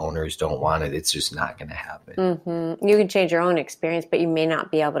managers, your owners don't want it, it's just not going to happen. Mm-hmm. You can change your own experience, but you may not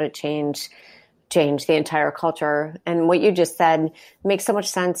be able to change the entire culture. And what you just said makes so much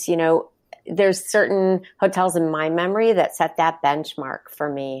sense. There's certain hotels in my memory that set that benchmark for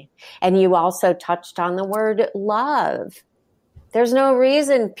me. And you also touched on the word love. There's no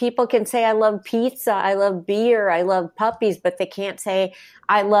reason people can say, I love pizza, I love beer, I love puppies, but they can't say,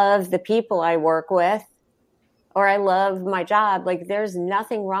 I love the people I work with, or I love my job. Like, there's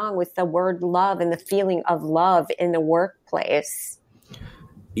nothing wrong with the word love and the feeling of love in the workplace.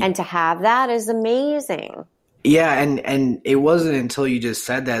 And to have that is amazing. Yeah, and it wasn't until you just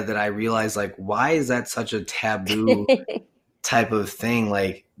said that I realized, like, why is that such a taboo type of thing?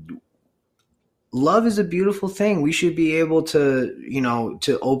 Like, love is a beautiful thing. We should be able to,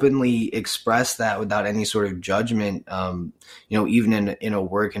 to openly express that without any sort of judgment, even in a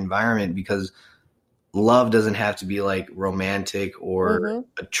work environment, because love doesn't have to be like romantic or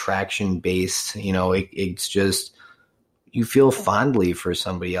attraction based. It's just, you feel fondly for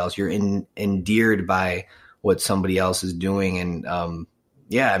somebody else. You're endeared by what somebody else is doing. And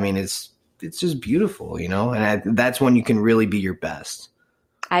yeah, I mean, it's just beautiful, you know, and that's when you can really be your best.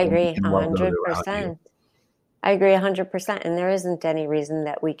 I agree And love those around you. 100%. I agree 100%. And there isn't any reason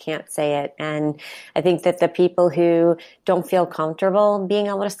that we can't say it. And I think that the people who don't feel comfortable being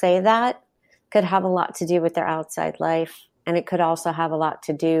able to say that could have a lot to do with their outside life. And it could also have a lot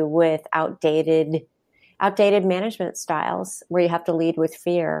to do with outdated management styles where you have to lead with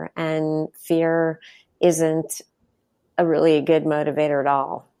fear, and fear isn't a really good motivator at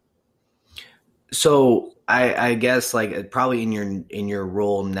all. So I guess like probably in your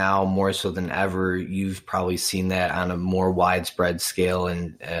role now more so than ever, you've probably seen that on a more widespread scale,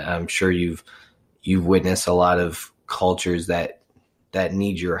 and I'm sure you've witnessed a lot of cultures that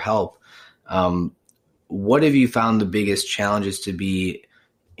need your help. What have you found the biggest challenges to be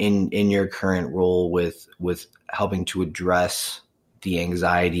in your current role with helping to address the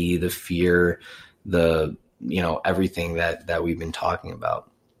anxiety, the fear, the, you know, everything that we've been talking about?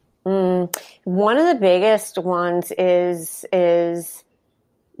 One of the biggest ones is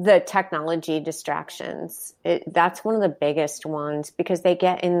the technology distractions. That's one of the biggest ones because they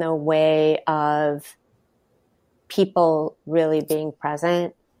get in the way of people really being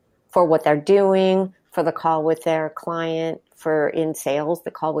present for what they're doing, for the call with their client, for in sales,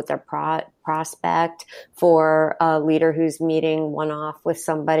 the call with their prospect, for a leader who's meeting one-off with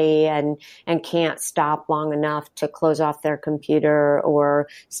somebody and can't stop long enough to close off their computer or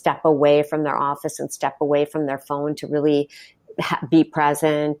step away from their office and step away from their phone to really be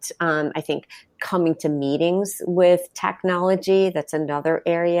present. I think coming to meetings with technology, that's another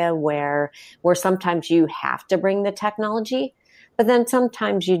area where sometimes you have to bring the technology, but then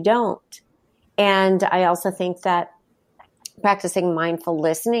sometimes you don't. And I also think that practicing mindful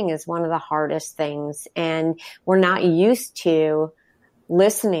listening is one of the hardest things. And we're not used to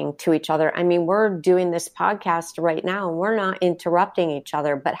listening to each other. I mean, we're doing this podcast right now and we're not interrupting each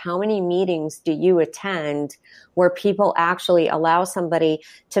other, but how many meetings do you attend where people actually allow somebody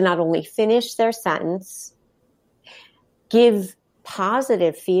to not only finish their sentence, give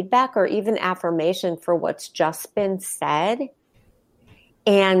positive feedback or even affirmation for what's just been said,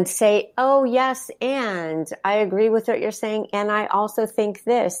 and say, oh, yes, and I agree with what you're saying. And I also think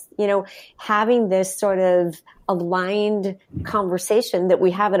this, you know, having this sort of aligned conversation that we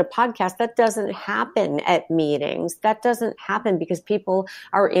have at a podcast, that doesn't happen at meetings. That doesn't happen because people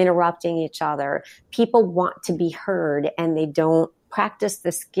are interrupting each other. People want to be heard and they don't practice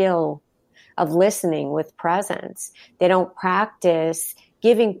the skill of listening with presence. They don't practice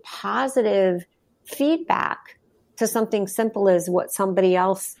giving positive feedback to something simple as what somebody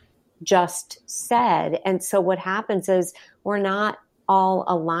else just said. And so what happens is we're not all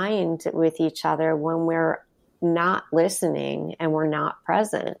aligned with each other when we're not listening and we're not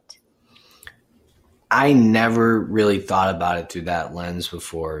present. I never really thought about it through that lens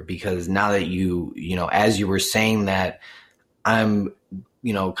before, because now that you know, as you were saying that, I'm,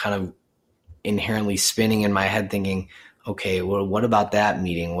 you know, kind of inherently spinning in my head thinking, okay, well, what about that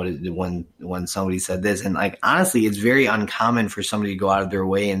meeting? What is when somebody said this? And like, honestly, it's very uncommon for somebody to go out of their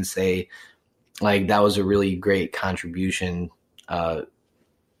way and say, like, that was a really great contribution. I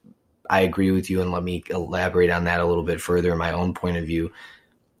agree with you. And let me elaborate on that a little bit further in my own point of view.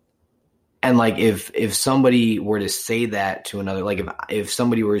 And like, if somebody were to say that to another, like if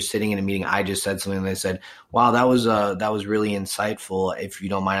somebody were sitting in a meeting, I just said something and they said, wow, that was really insightful. If you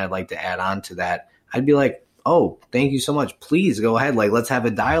don't mind, I'd like to add on to that. I'd be like, oh, thank you so much. Please go ahead. Like, let's have a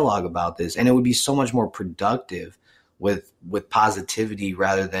dialogue about this. And it would be so much more productive with positivity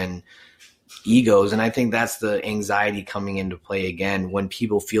rather than egos. And I think that's the anxiety coming into play again, when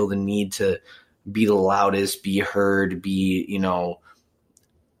people feel the need to be the loudest, be heard, be, you know,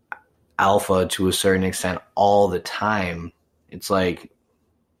 alpha to a certain extent all the time. It's like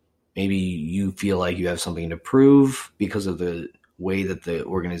maybe you feel like you have something to prove because of the way that the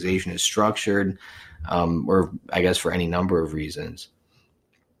organization is structured, or I guess for any number of reasons.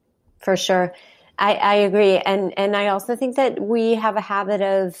 For sure. I agree. And I also think that we have a habit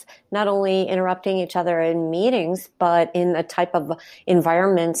of not only interrupting each other in meetings, but in the type of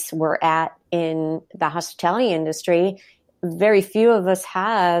environments we're at in the hospitality industry. Very few of us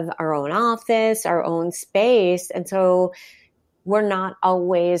have our own office, our own space. And so we're not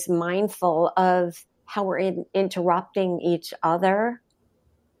always mindful of how we're interrupting each other.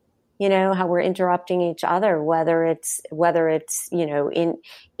 You know, how we're interrupting each other, whether it's, you know,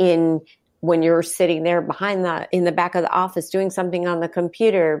 in when you're sitting there in the back of the office doing something on the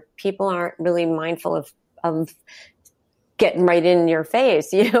computer, people aren't really mindful of getting right in your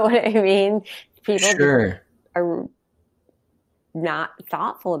face. You know what I mean? People sure. are not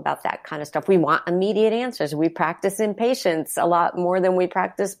thoughtful about that kind of stuff. We want immediate answers. We practice impatience a lot more than we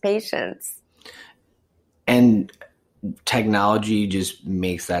practice patience. And technology just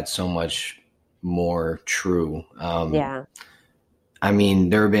makes that so much more true. Yeah. I mean,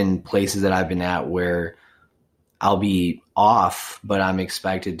 there have been places that I've been at where I'll be off, but I'm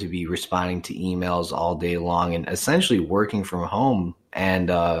expected to be responding to emails all day long and essentially working from home.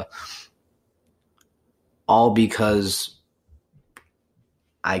 And all because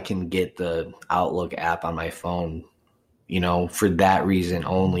I can get the Outlook app on my phone. For that reason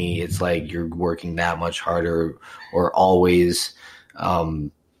only, it's like you're working that much harder, or always,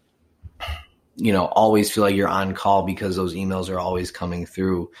 always feel like you're on call because those emails are always coming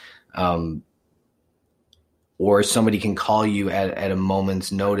through. Or somebody can call you at a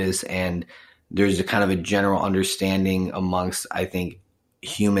moment's notice, and there's a kind of a general understanding amongst, I think,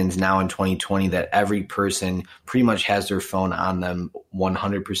 humans now in 2020 that every person pretty much has their phone on them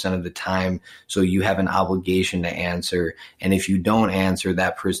 100% of the time. So you have an obligation to answer. And if you don't answer,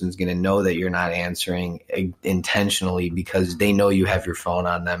 that person's going to know that you're not answering intentionally because they know you have your phone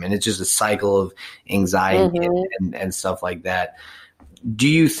on them. And it's just a cycle of anxiety and stuff like that. Do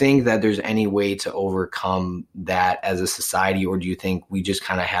you think that there's any way to overcome that as a society, or do you think we just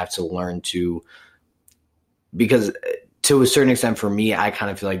kind of have to learn to, because to a certain extent for me, I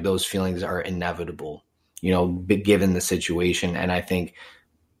kind of feel like those feelings are inevitable, given the situation. And I think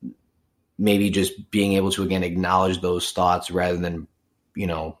maybe just being able to, again, acknowledge those thoughts rather than,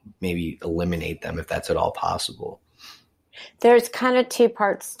 maybe eliminate them if that's at all possible. There's kind of two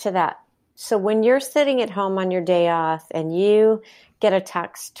parts to that. So when you're sitting at home on your day off and you get a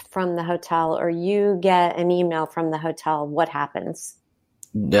text from the hotel or you get an email from the hotel, what happens?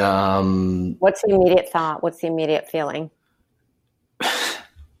 What's the immediate thought? What's the immediate feeling?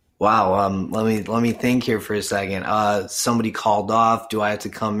 Wow. Let me think here for a second. Somebody called off. Do I have to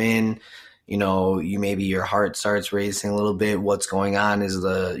come in? Maybe your heart starts racing a little bit. What's going on? Is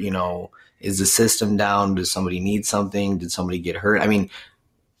the system down? Does somebody need something? Did somebody get hurt? I mean,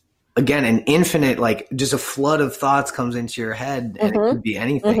 again, an infinite, like just a flood of thoughts comes into your head, and it could be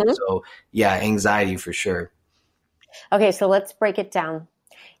anything. So yeah, anxiety for sure. Okay. So let's break it down.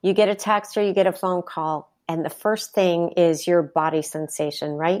 You get a text or you get a phone call, and the first thing is your body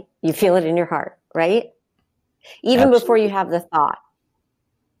sensation, right? You feel it in your heart, right? Even Absolutely. before you have the thought.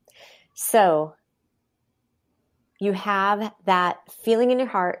 So you have that feeling in your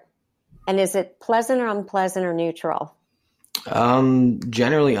heart, and is it pleasant or unpleasant or neutral?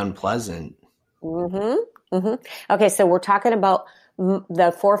 Generally unpleasant. Okay, so we're talking about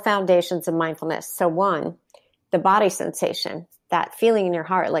the 4 foundations of mindfulness. So 1, the body sensation, that feeling in your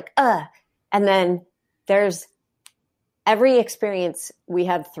heart, like, and then there's every experience. We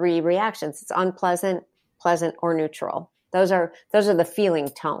have 3 reactions. It's unpleasant, pleasant, or neutral. Those are the feeling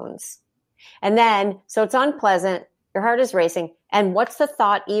tones. And then, so it's unpleasant, your heart is racing. And what's the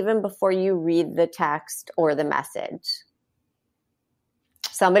thought even before you read the text or the message?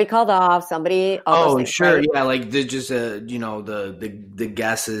 Somebody called off, Oh, sure. Right? Yeah. Like the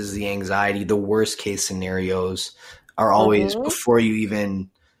guesses, the anxiety, the worst case scenarios are always before you even,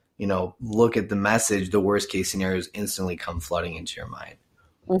 look at the message, the worst case scenarios instantly come flooding into your mind.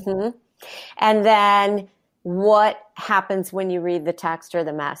 And then what happens when you read the text or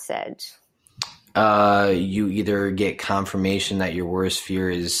the message? You either get confirmation that your worst fear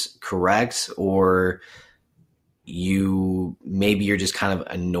is correct, or you're just kind of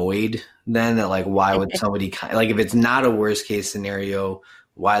annoyed then that, like, why would somebody like, if it's not a worst case scenario,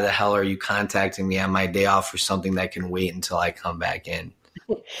 why the hell are you contacting me on my day off for something that can wait until I come back in?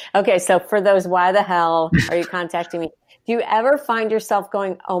 Okay. So for those, why the hell are you contacting me? Do you ever find yourself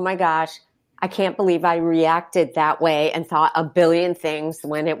going, oh my gosh, I can't believe I reacted that way and thought a billion things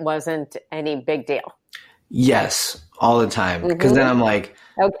when it wasn't any big deal? Yes, all the time. Because then I'm like,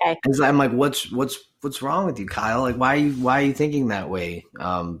 okay, I'm like, what's wrong with you, Kyle? Like, why are you thinking that way?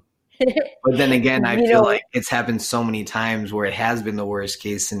 But then again, I feel like it's happened so many times where it has been the worst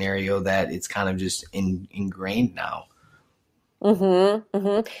case scenario that it's kind of just ingrained now.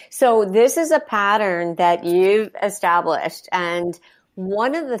 So this is a pattern that you've established. And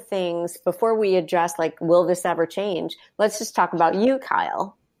one of the things, before we address, like, will this ever change? Let's just talk about you,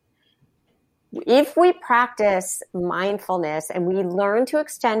 Kyle. If we practice mindfulness and we learn to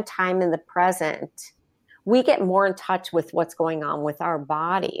extend time in the present, we get more in touch with what's going on with our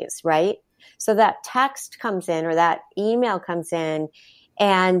bodies, right? So that text comes in or that email comes in,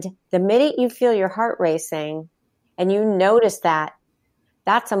 and the minute you feel your heart racing and you notice that,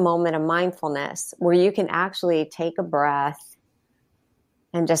 that's a moment of mindfulness where you can actually take a breath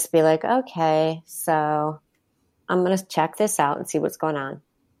and just be like, okay, so I'm going to check this out and see what's going on.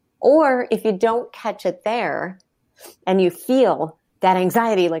 Or if you don't catch it there and you feel that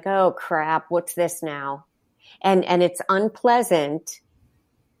anxiety, like, oh crap, what's this now? And it's unpleasant,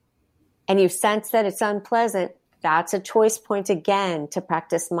 and you sense that it's unpleasant, that's a choice point again to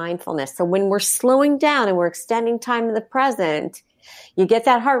practice mindfulness. So when we're slowing down and we're extending time in the present, you get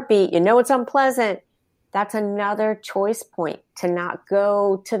that heartbeat, you know it's unpleasant. That's another choice point to not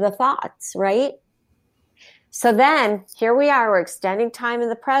go to the thoughts, right? So then here we are, we're extending time in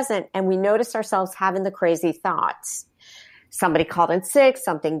the present, and we notice ourselves having the crazy thoughts. Somebody called in sick,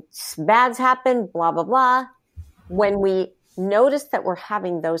 something bad's happened, blah, blah, blah. When we notice that we're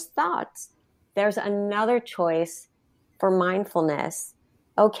having those thoughts, there's another choice for mindfulness.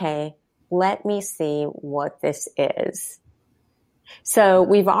 Okay, let me see what this is. So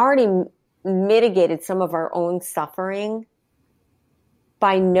we've already mitigated some of our own suffering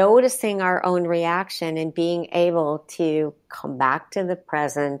by noticing our own reaction and being able to come back to the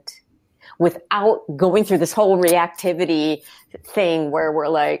present without going through this whole reactivity thing where we're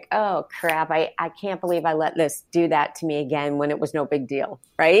like, oh crap, I can't believe I let this do that to me again when it was no big deal,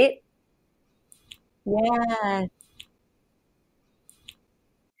 right? Yeah.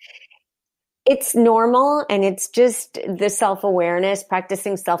 It's normal, and it's just the self-awareness,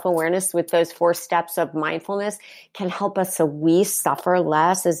 practicing self-awareness with those 4 steps of mindfulness can help us so we suffer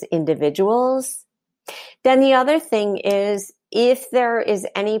less as individuals. Then the other thing is, if there is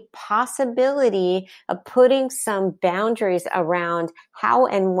any possibility of putting some boundaries around how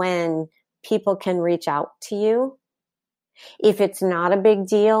and when people can reach out to you, if it's not a big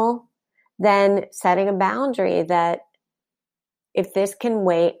deal, then setting a boundary that if this can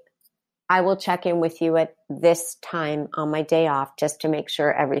wait, I will check in with you at this time on my day off just to make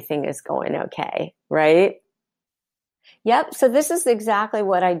sure everything is going okay, right? Yep. So this is exactly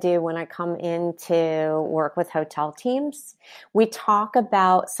what I do when I come in to work with hotel teams. We talk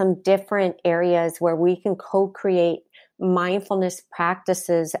about some different areas where we can co-create mindfulness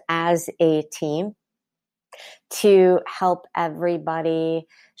practices as a team to help everybody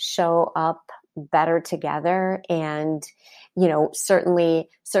show up better together. And, you know, certainly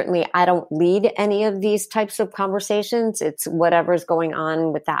I don't lead any of these types of conversations. It's whatever's going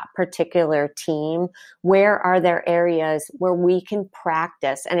on with that particular team. Where are there areas where we can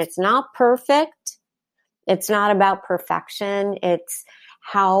practice? And it's not perfect. It's not about perfection. It's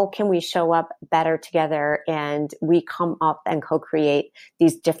how can we show up better together, and we come up and co-create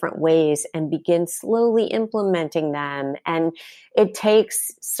these different ways and begin slowly implementing them. And it takes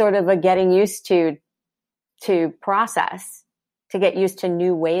sort of a getting used to process, to get used to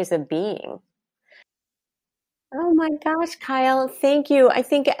new ways of being. Oh my gosh, Kyle, thank you. I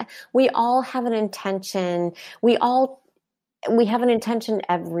think we all have an intention. We have an intention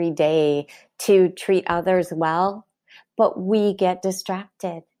every day to treat others well, but we get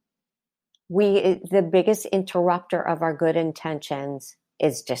distracted. The biggest interrupter of our good intentions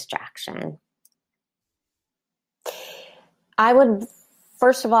is distraction. I would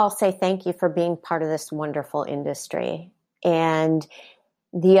first of all say thank you for being part of this wonderful industry. And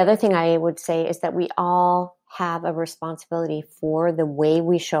the other thing I would say is that we all have a responsibility for the way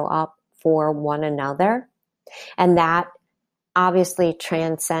we show up for one another. And that obviously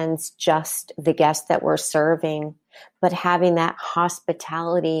transcends just the guests that we're serving, but having that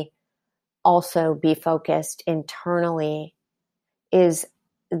hospitality also be focused internally is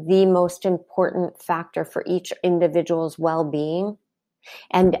the most important factor for each individual's well-being.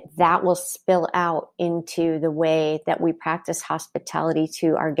 And that will spill out into the way that we practice hospitality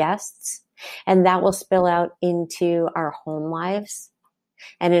to our guests. And that will spill out into our home lives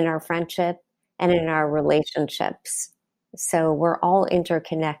and in our friendship and in our relationships. So we're all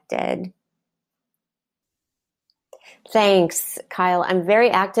interconnected. Thanks, Kyle. I'm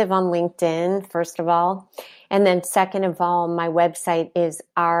very active on LinkedIn, first of all. And then second of all, my website is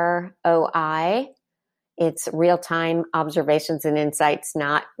ROI. It's real-time observations and insights,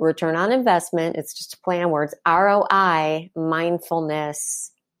 not return on investment. It's just a play on words. ROI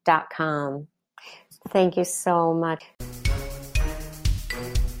mindfulness.com. Thank you so much.